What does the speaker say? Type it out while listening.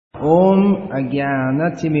Om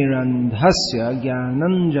Ajnanatimirandhasya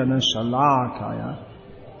Jnananjana Shalakaya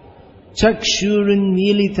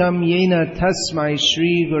Chakshurunmilitam Yena Tasmai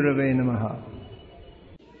Shri Gurave Namaha.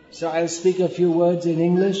 So I'll speak a few words in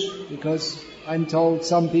English because I'm told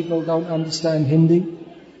some people don't understand Hindi.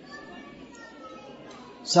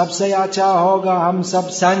 Sabse acha hoga hum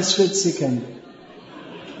sab Sanskrit sikhenge.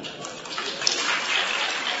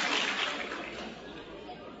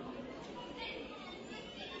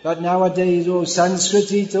 But nowadays वो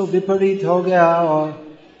संस्कृति तो विपरीत हो गया और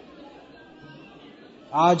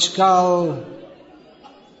आजकल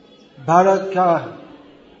भारत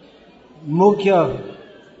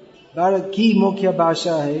की मुख्य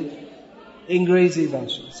भाषा है अंग्रेजी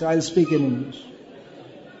भाषा. So I'll speak in English.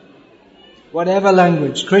 Whatever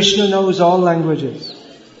language, Krishna knows all languages.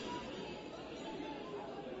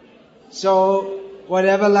 So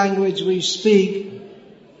whatever language we speak,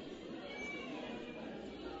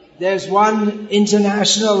 there's one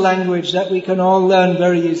international language that we can all learn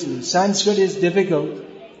very easily. Sanskrit is difficult.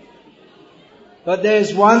 But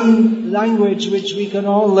there's one language which we can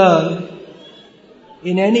all learn.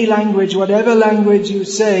 In any language, whatever language you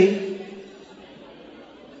say,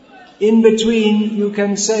 in between you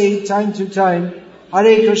can say time to time,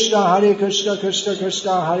 Hare Krishna, Krishna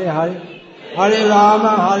Krishna, Hare Hare, Hare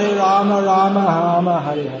Rama, Rama Rama,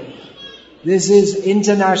 Hare Hare. This is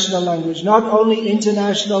international language. Not only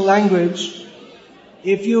international language,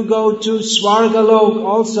 if you go to Svargalok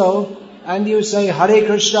also, and you say Hare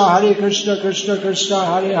Krishna, Krishna Krishna,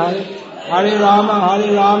 Hare Hare, Hare Rama,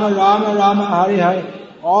 Rama Rama, Hare Hare,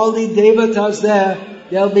 all the devatas there,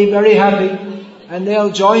 they'll be very happy, and they'll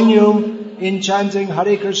join you in chanting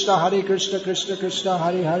Hare Krishna, Krishna Krishna,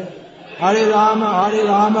 Hare Hare, Hare Rama,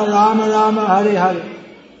 Rama Rama, Hare Hare.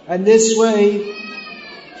 And this way,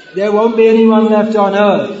 there won't be anyone left on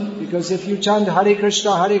earth. Because if you chant Hare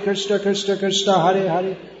Krishna, Krishna Krishna, Hare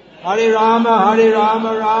Hare, Hare Rama,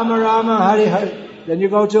 Rama Rama, Hare Hare, then you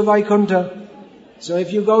go to Vaikuntha. So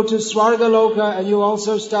if you go to Svargaloka and you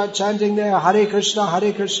also start chanting there Hare Krishna,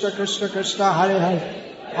 Krishna Krishna, Hare Hare,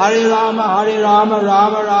 Hare Rama, Rama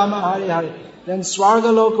Rama, Hare Hare, then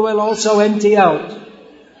Svargaloka will also empty out.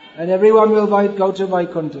 And everyone will go to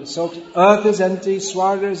Vaikuntha. So earth is empty,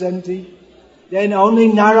 Svarga is empty. Then only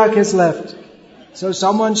Narak is left. So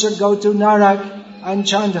someone should go to Narak and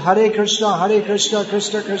chant Hare Krishna, Krishna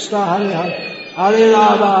Krishna, Hare Hare, Hare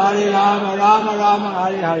Rama, Rama Rama,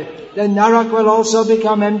 Hare Hare. Then Narak will also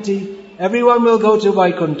become empty. Everyone will go to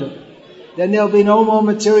Vaikuntha. Then there'll be no more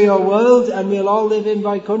material world, and we'll all live in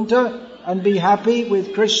Vaikuntha and be happy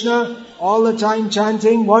with Krishna all the time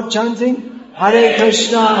chanting. What chanting? Hare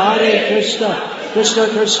Krishna, Krishna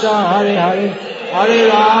Krishna, Hare Hare, Hare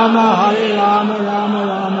Rama, Rama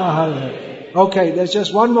Rama, Hare Hare. Okay, there's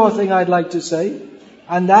just one more thing I'd like to say,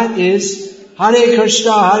 and that is Hare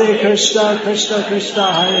Krishna, Krishna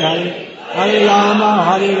Krishna, Hare Hare, Hare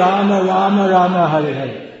Rama, Rama Rama, Hare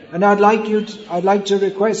Hare. And I'd like to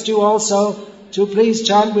request you also to please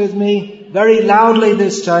chant with me very loudly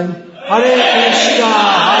this time. Hare Krishna,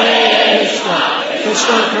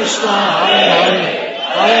 Krishna Krishna, Hare Hare,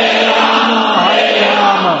 Hare Rama,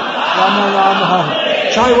 Rama Rama,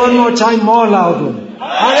 Hare. Try one more time, more loudly.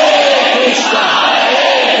 Hare Krishna,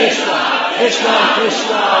 Krishna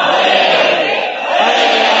Krishna, Hare Hare,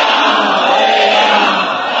 Hare Rama,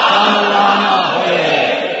 Rama Hare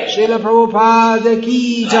Hare. Srila Prabhupada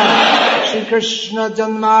ki jai. Shri Krishna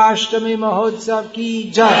Janmashtami Mahotsav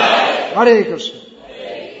ki jai. Hare Krishna.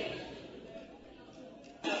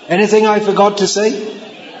 Anything I forgot to say?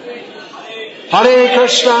 Hare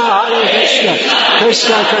Krishna,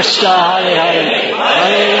 Krishna Krishna, Hare Hare,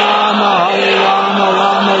 Hare Rama, Rama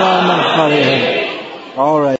Rama, Hare Hare. All right.